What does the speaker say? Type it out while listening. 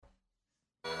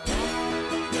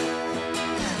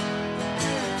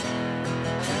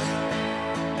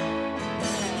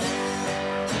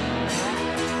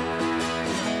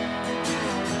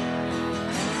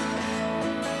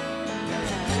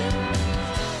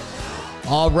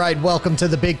All right, welcome to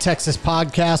the Big Texas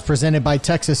Podcast presented by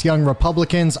Texas Young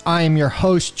Republicans. I am your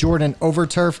host, Jordan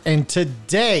Overturf, and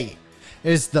today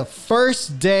is the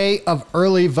first day of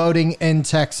early voting in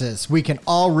Texas. We can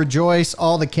all rejoice,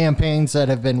 all the campaigns that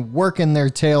have been working their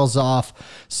tails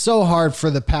off so hard for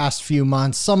the past few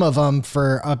months, some of them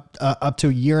for up to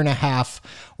a year and a half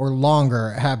or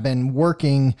longer, have been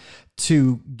working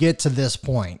to get to this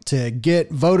point, to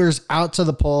get voters out to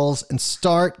the polls and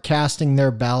start casting their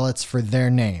ballots for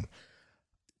their name.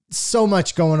 So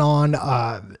much going on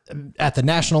at the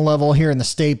national level here in the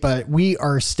state, but we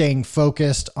are staying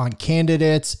focused on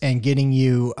candidates and getting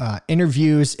you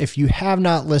interviews. If you have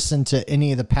not listened to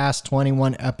any of the past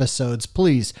 21 episodes,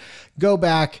 please go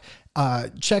back.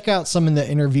 Check out some of the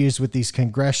interviews with these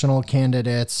congressional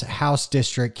candidates, House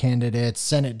district candidates,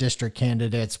 Senate district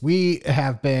candidates. We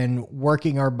have been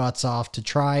working our butts off to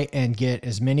try and get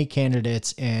as many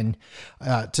candidates in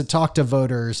to talk to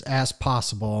voters as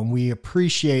possible. And we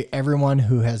appreciate everyone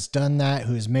who has done that,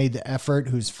 who's made the effort,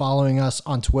 who's following us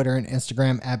on Twitter and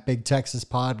Instagram at Big Texas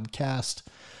Podcast.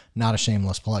 Not a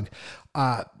shameless plug.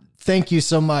 Thank you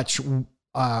so much.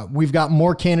 We've got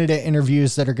more candidate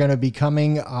interviews that are going to be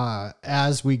coming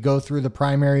as we go through the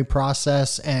primary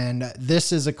process. And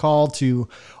this is a call to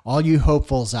all you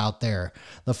hopefuls out there,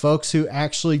 the folks who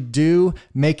actually do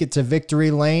make it to victory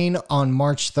lane on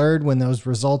March 3rd when those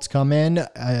results come in.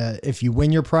 If you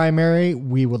win your primary,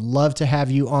 we would love to have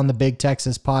you on the Big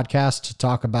Texas Podcast to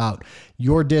talk about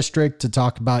your district, to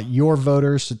talk about your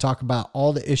voters, to talk about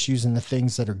all the issues and the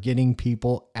things that are getting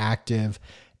people active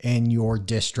in your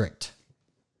district.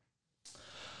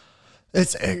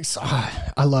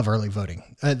 I love early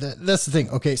voting. That's the thing.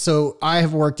 Okay, so I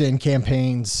have worked in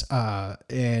campaigns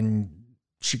in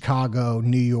Chicago,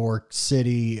 New York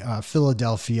City,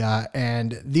 Philadelphia,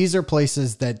 and these are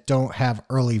places that don't have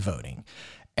early voting.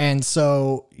 And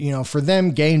so, for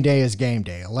them, game day is game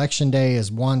day. Election day is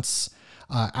once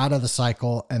out of the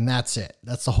cycle, and that's it.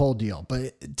 That's the whole deal.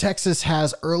 But Texas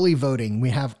has early voting.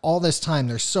 We have all this time.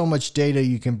 There's so much data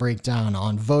you can break down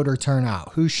on voter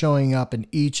turnout, who's showing up in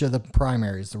each of the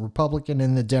primaries, the Republican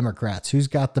and the Democrats, who's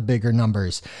got the bigger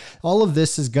numbers. All of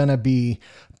this is going to be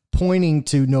pointing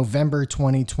to November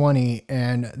 2020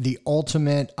 and the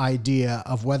ultimate idea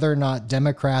of whether or not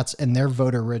Democrats and their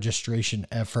voter registration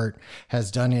effort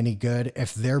has done any good,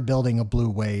 if they're building a blue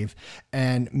wave.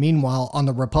 And meanwhile, on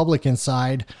the Republican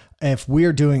side, if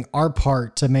we're doing our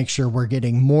part to make sure we're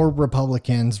getting more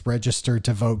Republicans registered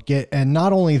to vote, and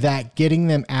not only that, getting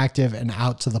them active and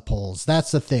out to the polls.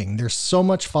 That's the thing. There's so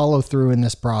much follow through in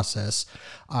this process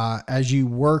as you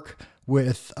work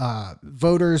with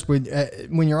voters.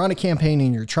 When you're on a campaign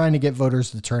and you're trying to get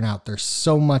voters to turn out, there's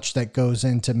so much that goes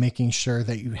into making sure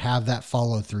that you have that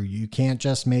follow through. You can't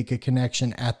just make a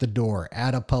connection at the door,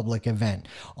 at a public event,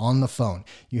 on the phone.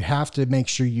 You have to make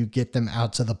sure you get them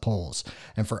out to the polls.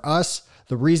 And for us,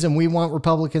 the reason we want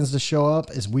Republicans to show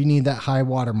up is we need that high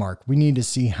watermark. We need to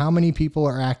see how many people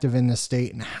are active in the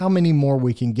state and how many more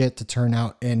we can get to turn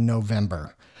out in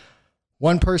November.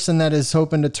 One person that is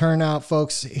hoping to turn out,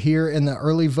 folks, here in the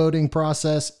early voting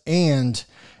process and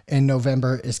in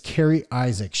November is Carrie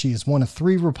Isaac. She is one of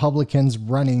 3 Republicans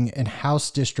running in House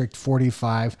District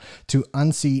 45 to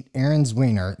unseat Aaron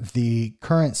Zwiener, the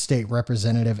current state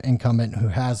representative incumbent who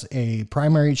has a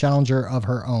primary challenger of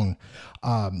her own.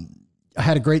 I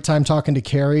had a great time talking to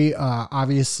Carrie.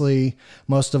 Obviously,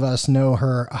 most of us know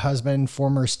her husband,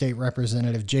 former state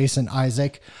representative Jason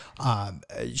Isaac.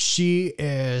 She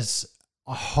is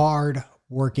a hard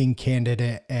working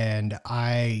candidate, and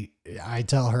I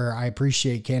tell her I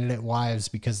appreciate candidate wives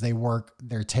because they work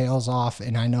their tails off,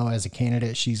 and I know as a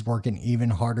candidate she's working even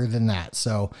harder than that.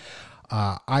 So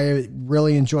I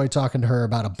really enjoy talking to her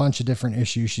about a bunch of different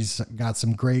issues. She's got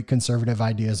some great conservative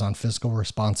ideas on fiscal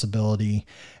responsibility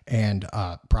and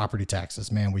property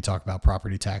taxes. Man, we talk about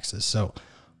property taxes. So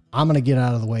I'm going to get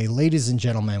out of the way. Ladies and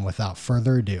gentlemen, without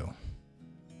further ado,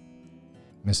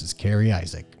 Mrs. Carrie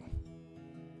Isaac.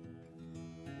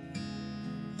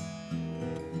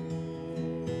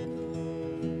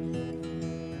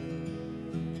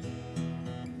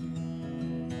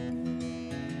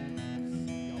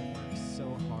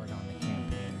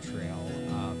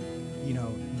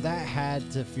 That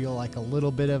had to feel like a little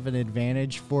bit of an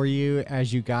advantage for you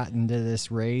as you got into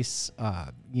this race.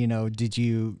 Did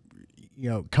you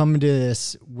come to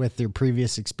this with your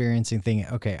previous experience and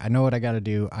thinking, okay, I know what I got to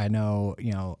do. I know,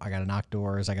 I got to knock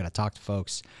doors. I got to talk to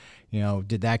folks.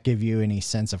 Did that give you any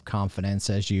sense of confidence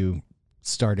as you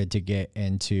started to get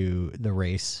into the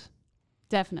race?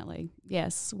 Definitely.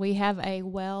 Yes. We have a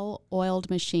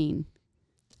well-oiled machine.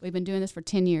 We've been doing this for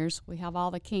 10 years. We have all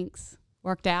the kinks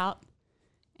worked out.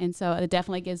 And so it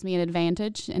definitely gives me an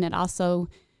advantage, and it also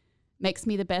makes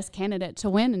me the best candidate to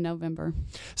win in November.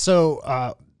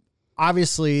 So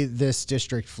obviously this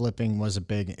district flipping was a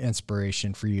big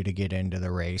inspiration for you to get into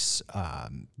the race.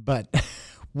 But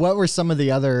what were some of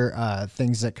the other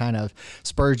things that kind of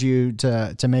spurred you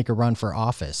to make a run for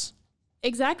office?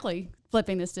 Exactly.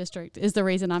 Flipping this district is the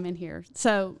reason I'm in here.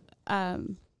 So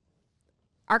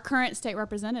our current state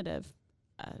representative,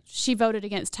 she voted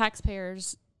against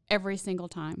taxpayers every single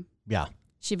time. Yeah.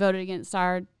 She voted against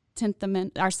our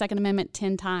Second Amendment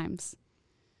 10 times.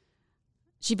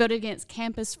 She voted against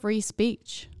campus free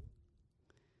speech.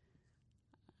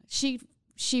 She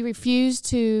refused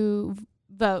to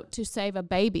vote to save a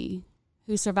baby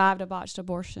who survived a botched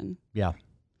abortion. Yeah.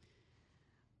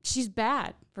 She's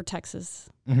bad for Texas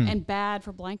and bad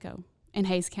for Blanco and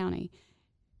Hays County.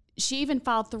 She even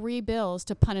filed 3 bills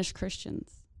to punish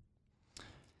Christians.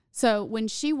 So when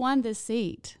she won this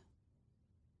seat,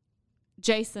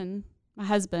 Jason, my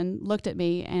husband, looked at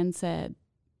me and said,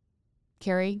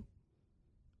 Carrie,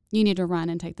 you need to run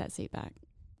and take that seat back.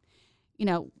 You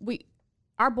know,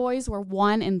 our boys were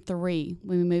 1 and 3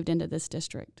 when we moved into this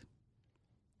district.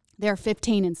 They're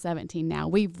 15 and 17 now.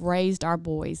 We've raised our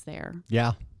boys there.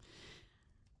 Yeah.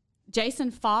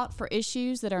 Jason fought for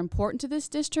issues that are important to this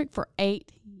district for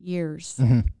 8 years.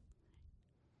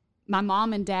 My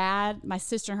mom and dad, my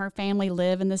sister and her family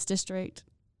live in this district.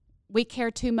 We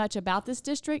care too much about this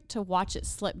district to watch it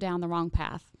slip down the wrong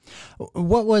path.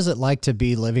 What was it like to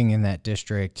be living in that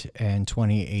district in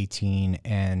 2018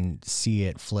 and see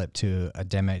it flip to a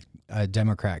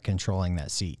Democrat controlling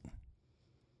that seat?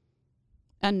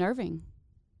 Unnerving.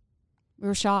 We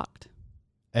were shocked.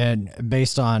 And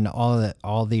based on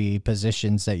all the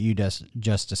positions that you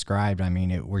just described, I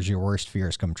mean, it was your worst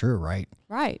fears come true, right?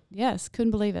 Right. Yes.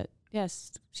 Couldn't believe it.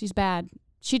 Yes. She's bad.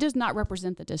 She does not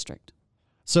represent the district.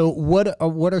 So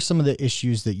what are some of the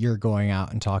issues that you're going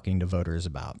out and talking to voters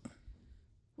about?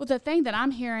 Well, the thing that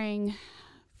I'm hearing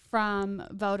from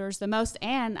voters the most,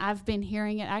 and I've been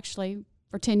hearing it actually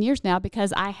for 10 years now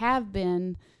because I have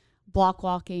been block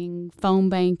walking, phone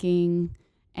banking,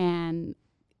 and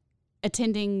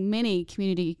attending many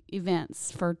community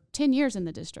events for 10 years in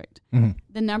the district.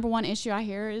 The number one issue I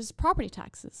hear is property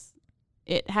taxes.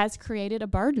 It has created a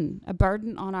burden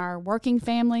on our working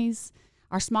families,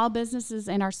 our small businesses,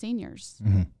 and our seniors.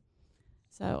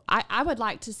 So I would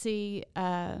like to see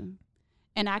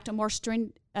enact a more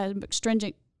stringent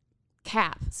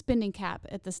spending cap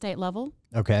at the state level.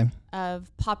 Okay.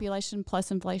 Of population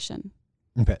plus inflation.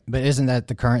 Okay. But isn't that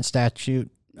the current statute?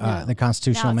 No. The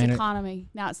constitutional mandate?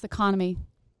 Now it's the economy.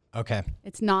 Okay.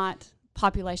 It's not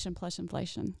population plus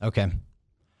inflation. Okay.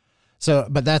 So,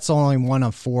 but that's only one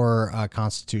of 4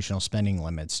 constitutional spending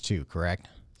limits too, correct?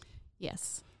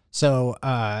 Yes. So,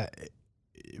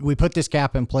 we put this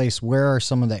cap in place. Where are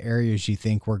some of the areas you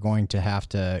think we're going to have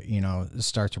to,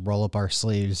 start to roll up our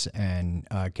sleeves and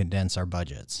condense our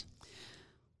budgets?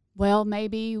 Well,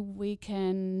 maybe we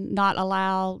can not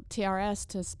allow TRS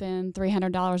to spend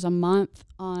 $300 a month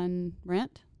on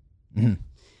rent.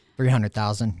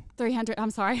 $300,000. 300.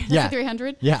 I'm sorry. Yeah.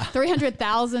 300. Yeah.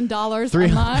 $300,000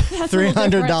 a month. That's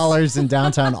 $300 in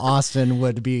downtown Austin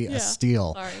would be a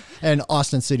steal. Sorry. And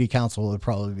Austin City Council would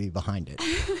probably be behind it.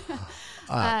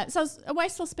 So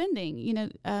wasteful spending,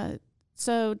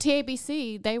 so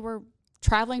TABC, they were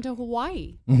traveling to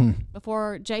Hawaii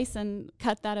before Jason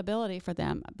cut that ability for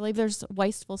them. I believe there's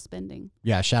wasteful spending.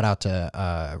 Yeah, shout out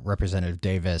to Representative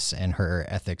Davis and her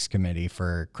ethics committee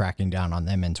for cracking down on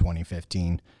them in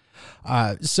 2015.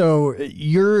 So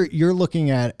you're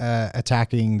looking at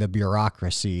attacking the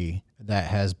bureaucracy that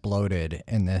has bloated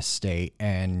in this state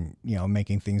and,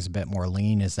 making things a bit more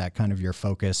lean. Is that kind of your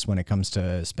focus when it comes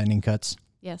to spending cuts?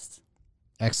 Yes.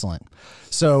 Excellent.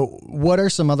 So what are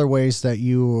some other ways that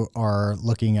you are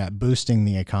looking at boosting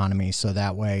the economy so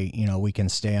that way, we can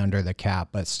stay under the cap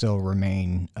but still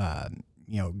remain,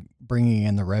 bringing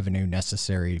in the revenue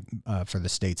necessary for the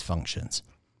state's functions?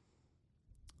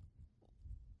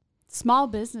 Small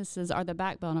businesses are the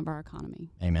backbone of our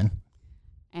economy. Amen.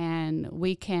 And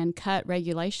we can cut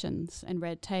regulations and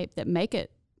red tape that make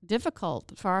it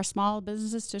difficult for our small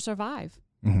businesses to survive.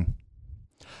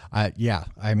 Yeah,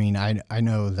 I mean, I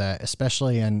know that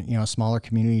especially in, smaller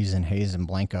communities in Hays and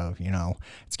Blanco,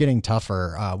 it's getting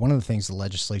tougher. One of the things the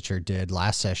legislature did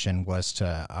last session was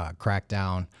to crack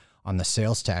down on the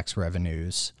sales tax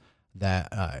revenues that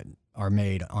are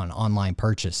made on online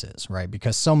purchases, right?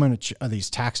 Because so much of these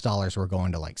tax dollars were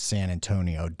going to like San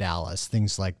Antonio, Dallas,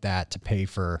 things like that to pay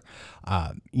for,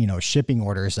 shipping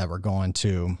orders that were going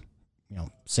to,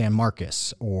 San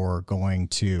Marcos or going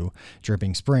to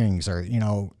Dripping Springs or,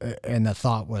 and the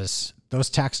thought was those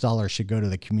tax dollars should go to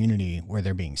the community where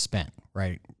they're being spent,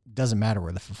 right? Doesn't matter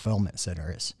where the fulfillment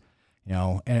center is,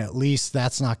 and at least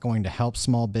that's not going to help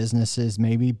small businesses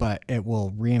maybe, but it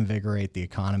will reinvigorate the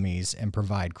economies and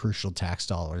provide crucial tax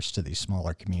dollars to these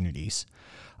smaller communities.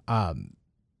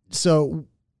 So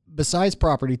besides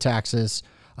property taxes,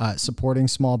 supporting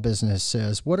small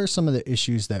businesses, what are some of the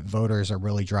issues that voters are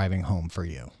really driving home for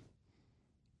you?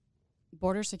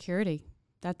 Border security.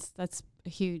 That's a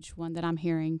huge one that I'm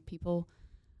hearing. People,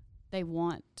 they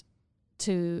want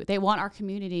our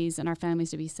communities and our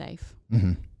families to be safe.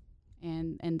 Mm-hmm.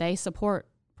 And they support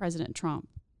President Trump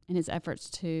in his efforts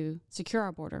to secure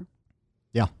our border.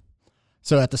 Yeah.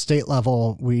 So at the state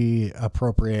level, we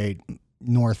appropriate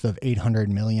north of $800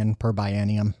 million per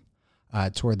biennium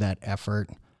toward that effort.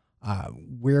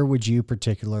 Where would you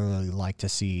particularly like to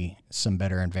see some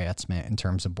better advancement in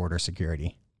terms of border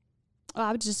security? Well,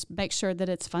 I would just make sure that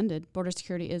it's funded. Border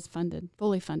security is funded,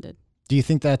 fully funded. Do you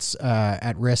think that's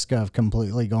at risk of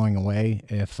completely going away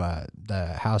if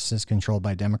the House is controlled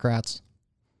by Democrats?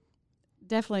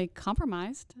 Definitely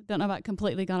compromised. Don't know about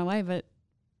completely gone away, but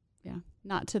yeah,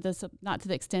 not to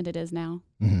the extent it is now.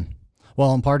 Mm-hmm.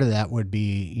 Well, and part of that would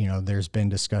be, there's been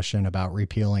discussion about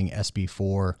repealing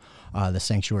SB4, the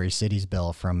Sanctuary Cities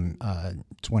bill from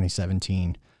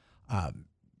 2017.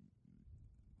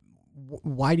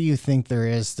 Why do you think there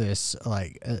is this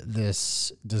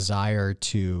this desire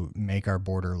to make our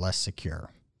border less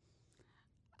secure?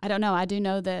 I don't know. I do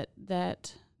know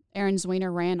that Erin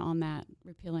Zwiener ran on that,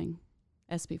 repealing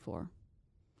SB4.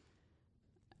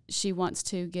 She wants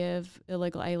to give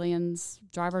illegal aliens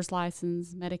driver's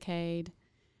license, Medicaid.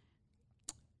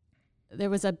 There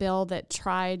was a bill that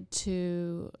tried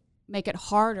to make it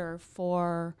harder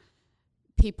for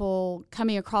people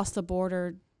coming across the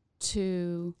border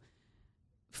to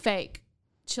fake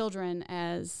children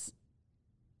as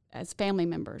family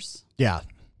members. Yeah.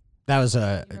 That was you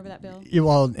remember that bill?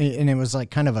 Well, and it was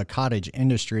like kind of a cottage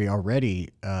industry already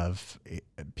of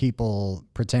people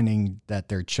pretending that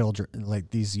their children, like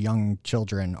these young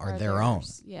children, are their own.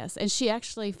 Yes, and she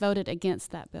actually voted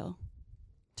against that bill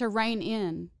to rein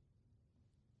in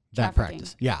that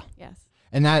practice. Yeah. Yes.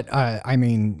 And that,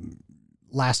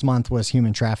 last month was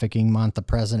Human Trafficking Month. The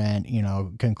president,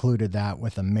 concluded that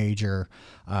with a major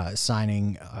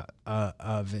signing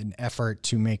of an effort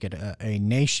to make it a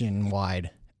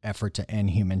nationwide effort to end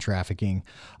human trafficking.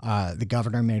 The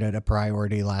governor made it a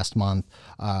priority last month.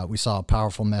 We saw a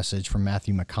powerful message from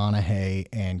Matthew McConaughey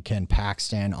and Ken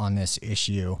Paxton on this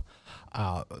issue.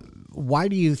 Why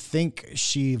do you think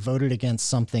she voted against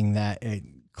something that it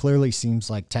clearly seems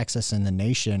like Texas and the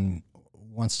nation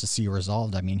wants to see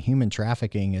resolved? I mean, human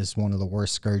trafficking is one of the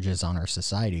worst scourges on our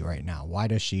society right now. Why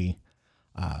does she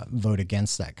vote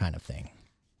against that kind of thing?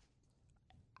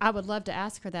 I would love to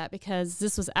ask her that, because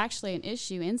this was actually an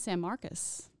issue in San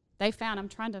Marcos. I'm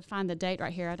trying to find the date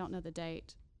right here. I don't know the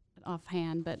date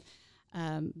offhand, but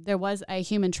there was a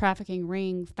human trafficking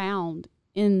ring found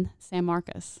in San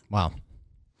Marcos. Wow.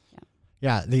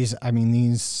 Yeah. These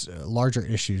larger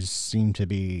issues seem to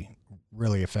be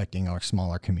really affecting our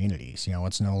smaller communities.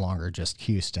 It's no longer just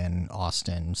Houston,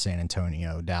 Austin, San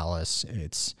Antonio, Dallas.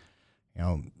 It's,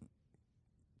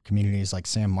 communities like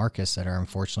San Marcos that are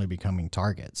unfortunately becoming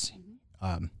targets.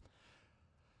 Mm-hmm.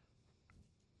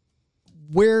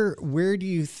 Where do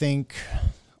you think?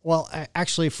 Well,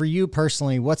 actually, for you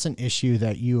personally, what's an issue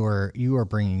that you are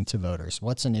bringing to voters?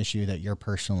 What's an issue that you're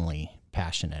personally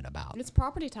passionate about? It's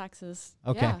property taxes.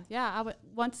 Okay. Yeah. I would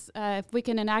if we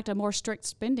can enact a more strict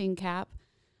spending cap,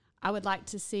 I would like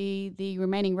to see the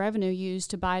remaining revenue used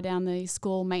to buy down the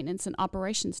school maintenance and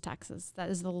operations taxes.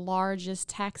 That is the largest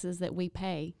taxes that we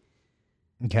pay.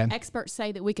 Okay. Experts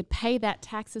say that we could pay that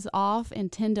taxes off in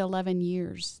 10 to 11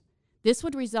 years. This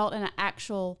would result in an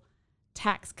actual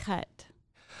tax cut.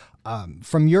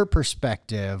 From your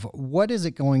perspective, what is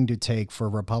it going to take for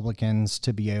Republicans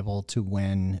to be able to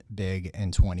win big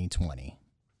in 2020?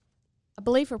 I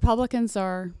believe Republicans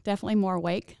are definitely more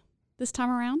awake this time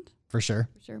around. For sure.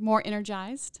 More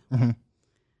energized. Mm-hmm.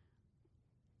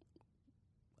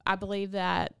 I believe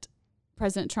that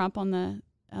President Trump on the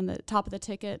top of the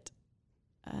ticket,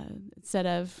 instead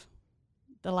of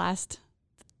the last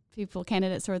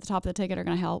candidates who are at the top of the ticket, are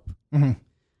going to help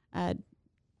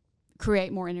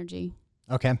create more energy,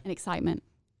 and excitement.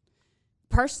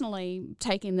 Personally,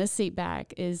 taking this seat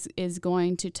back is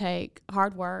going to take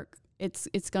hard work.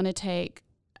 It's going to take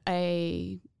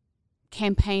a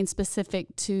campaign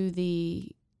specific to the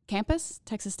campus,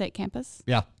 Texas State campus.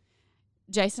 Yeah.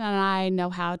 Jason and I know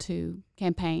how to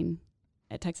campaign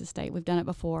at Texas State. We've done it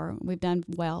before. We've done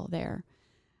well there.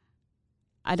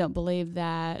 I don't believe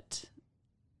that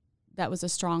was a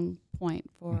strong point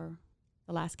for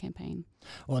the last campaign.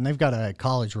 Well, and they've got a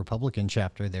college Republican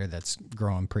chapter there that's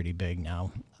growing pretty big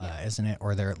now, isn't it?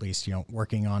 Or they're at least,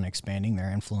 working on expanding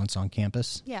their influence on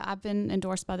campus. Yeah, I've been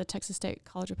endorsed by the Texas State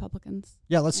College Republicans.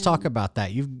 Yeah, let's talk about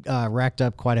that. You've racked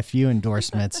up quite a few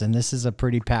endorsements, and this is a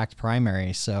pretty packed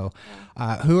primary. So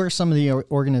who are some of the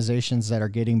organizations that are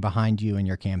getting behind you in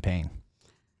your campaign?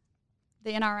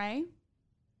 The NRA,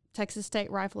 Texas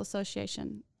State Rifle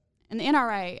Association. And the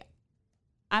NRA,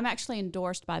 I'm actually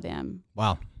endorsed by them.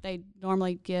 Wow. They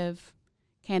normally give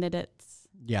candidates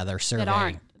their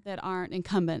survey that aren't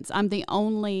incumbents. I'm the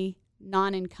only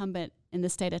non-incumbent in the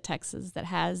state of Texas that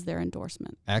has their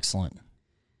endorsement. Excellent.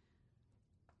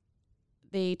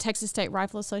 The Texas State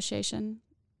Rifle Association,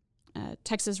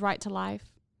 Texas Right to Life,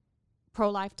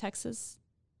 Pro-Life Texas,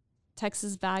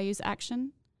 Texas Values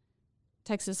Action,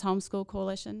 Texas Homeschool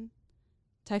Coalition,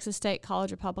 Texas State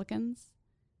College Republicans,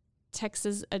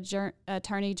 Texas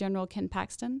Attorney General Ken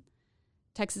Paxton,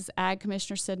 Texas Ag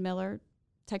Commissioner Sid Miller,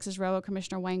 Texas Railroad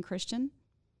Commissioner Wayne Christian,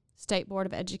 State Board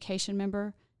of Education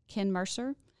member Ken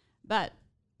Mercer, but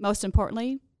most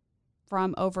importantly,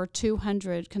 from over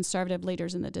 200 conservative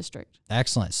leaders in the district.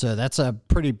 Excellent. So that's a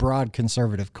pretty broad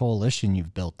conservative coalition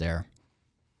you've built there.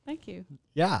 Thank you.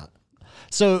 Yeah.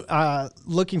 So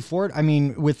looking forward,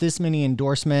 with this many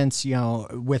endorsements,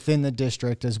 within the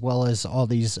district, as well as all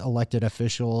these elected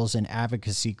officials and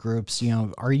advocacy groups,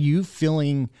 are you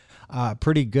feeling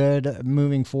pretty good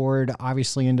moving forward,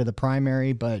 obviously into the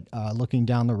primary, but looking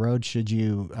down the road, should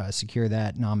you secure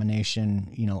that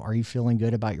nomination, are you feeling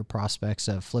good about your prospects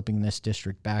of flipping this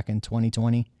district back in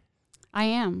 2020? I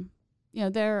am.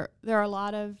 There are a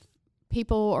lot of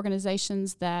people,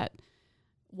 organizations that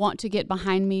want to get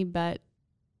behind me, but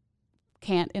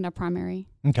can't in a primary.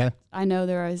 Okay. I know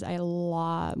there is a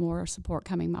lot more support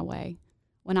coming my way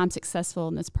when I'm successful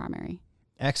in this primary.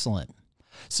 Excellent.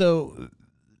 So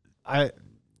I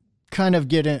kind of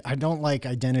get in, I don't like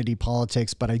identity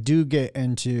politics, but I do get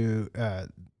into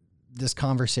this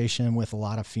conversation with a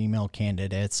lot of female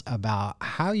candidates about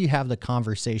how you have the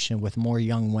conversation with more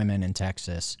young women in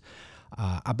Texas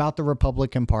about the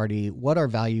Republican Party, what our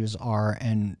values are,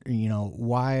 and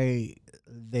why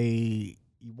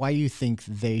you think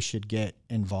they should get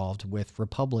involved with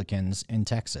Republicans in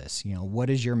Texas. What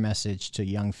is your message to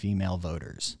young female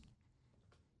voters?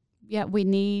 Yeah, we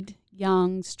need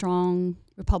young, strong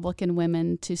Republican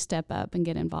women to step up and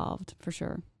get involved, for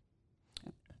sure.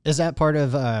 Is that part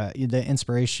of the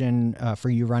inspiration for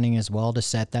you running as well, to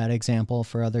set that example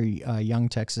for other young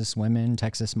Texas women,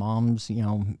 Texas moms,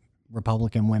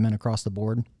 Republican women across the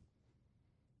board?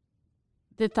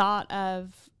 The thought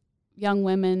of young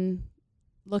women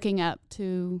looking up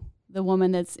to the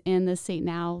woman that's in the seat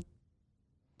now,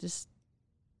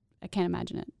 I can't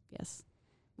imagine it. Yes.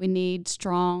 We need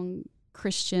strong,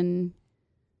 Christian,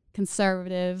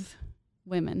 conservative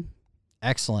women.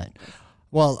 Excellent.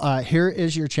 Well, here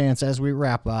is your chance as we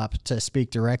wrap up to speak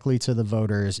directly to the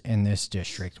voters in this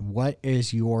district. What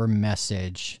is your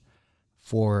message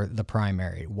for the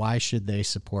primary? Why should they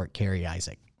support Carrie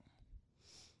Isaac?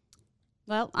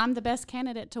 Well, I'm the best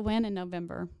candidate to win in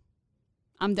November.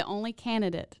 I'm the only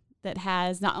candidate that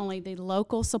has not only the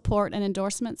local support and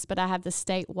endorsements, but I have the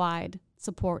statewide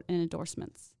support and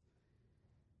endorsements.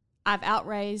 I've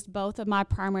outraised both of my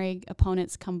primary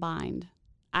opponents combined.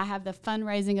 I have the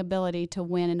fundraising ability to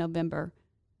win in November.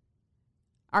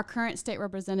 Our current state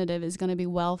representative is going to be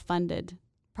well funded,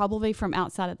 probably from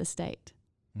outside of the state,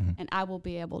 and I will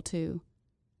be able to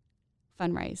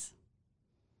fundraise.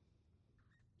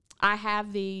 I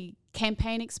have the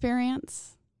campaign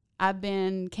experience. I've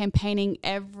been campaigning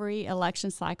every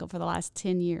election cycle for the last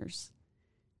 10 years,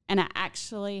 and I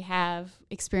actually have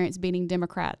experience beating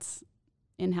Democrats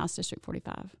in House District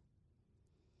 45.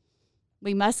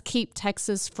 We must keep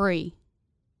Texas free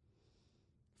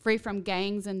from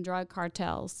gangs and drug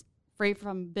cartels, free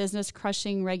from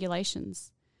business-crushing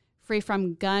regulations, free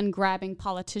from gun-grabbing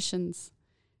politicians,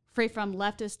 free from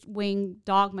leftist-wing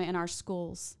dogma in our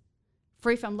schools,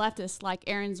 free from leftists like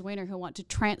Aaron Zwiener who want to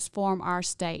transform our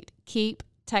state. Keep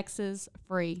Texas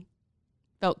free.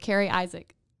 Vote Carrie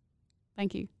Isaac.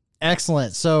 Thank you.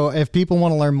 Excellent. So if people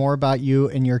want to learn more about you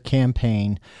and your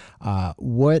campaign,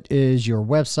 what is your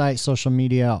website, social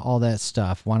media, all that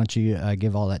stuff? Why don't you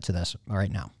give all that to us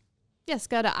right now? Yes,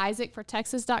 go to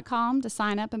isaacfortexas.com to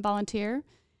sign up and volunteer.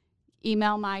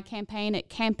 Email my campaign at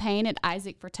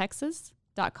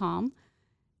campaign@isaacfortexas.com.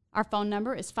 Our phone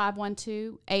number is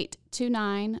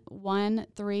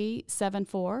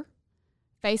 512-829-1374.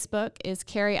 Facebook is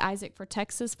Carrie Isaac for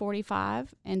Texas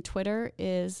 45, and Twitter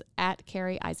is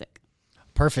 @Carrie Isaac.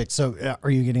 Perfect. So are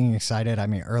you getting excited? I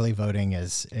mean, early voting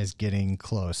is getting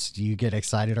close. Do you get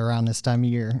excited around this time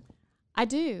of year? I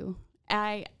do.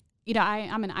 I'm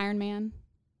an Ironman.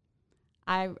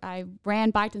 I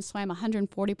ran, biked, and swam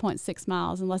 140.6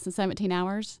 miles in less than 17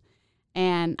 hours.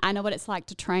 And I know what it's like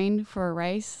to train for a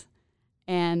race.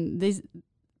 And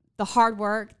the hard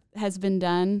work has been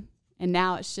done. And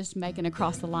now it's just making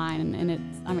across the line.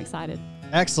 And I'm excited.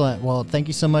 Excellent. Well, thank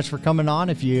you so much for coming on.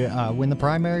 If you win the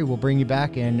primary, we'll bring you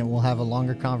back and we'll have a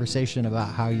longer conversation about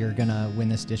how you're going to win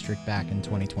this district back in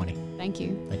 2020. Thank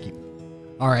you. Thank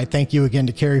you. All right. Thank you again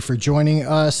to Carrie for joining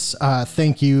us.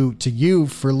 Thank you to you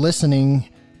for listening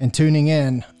and tuning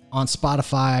in on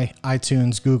Spotify,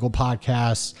 iTunes, Google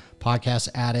Podcasts, Podcast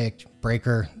Addict,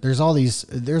 Breaker. There's all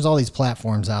these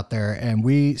platforms out there, and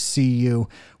we see you.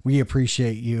 We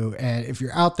appreciate you. And if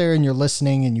you're out there and you're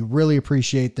listening and you really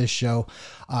appreciate this show,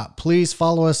 please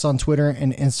follow us on Twitter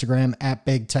and Instagram at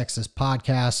Big Texas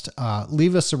Podcast.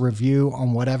 Leave us a review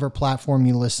on whatever platform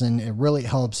you listen. It really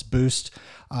helps boost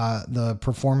the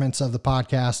performance of the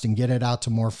podcast and get it out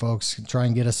to more folks. Try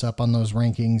and get us up on those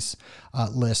rankings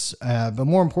lists. But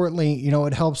more importantly,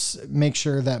 it helps make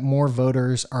sure that more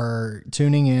voters are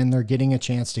tuning in. They're getting a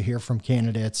chance to hear from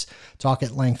candidates, talk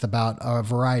at length about a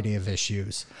variety of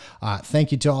issues.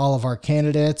 Thank you to all of our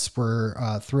candidates.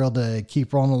 We're thrilled to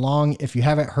keep rolling along. If you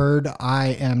haven't heard,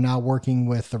 I am now working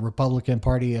with the Republican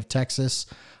Party of Texas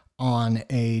on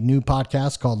a new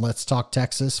podcast called Let's Talk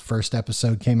Texas. First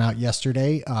episode came out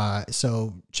yesterday.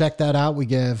 So check that out. We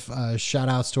give shout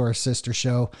outs to our sister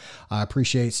show. I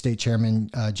appreciate State Chairman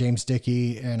James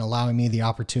Dickey and allowing me the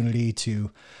opportunity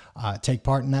to take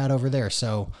part in that over there.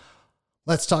 So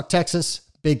Let's Talk Texas,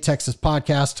 Big Texas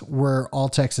Podcast. We're all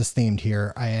Texas themed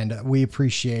here, and we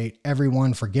appreciate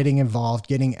everyone for getting involved,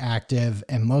 getting active,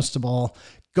 and most of all,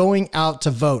 going out to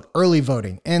vote. Early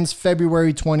voting ends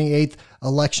February 28th,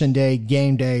 Election Day,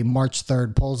 game day, March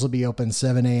 3rd. Polls will be open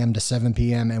 7 a.m. to 7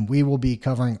 p.m. And we will be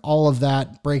covering all of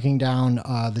that, breaking down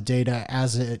the data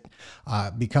as it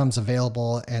becomes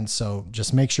available. And so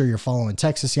just make sure you're following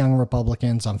Texas Young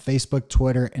Republicans on Facebook,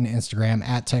 Twitter, and Instagram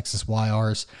at Texas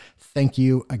YRs. Thank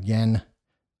you again.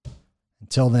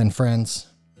 Until then, friends,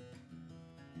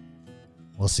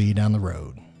 we'll see you down the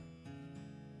road.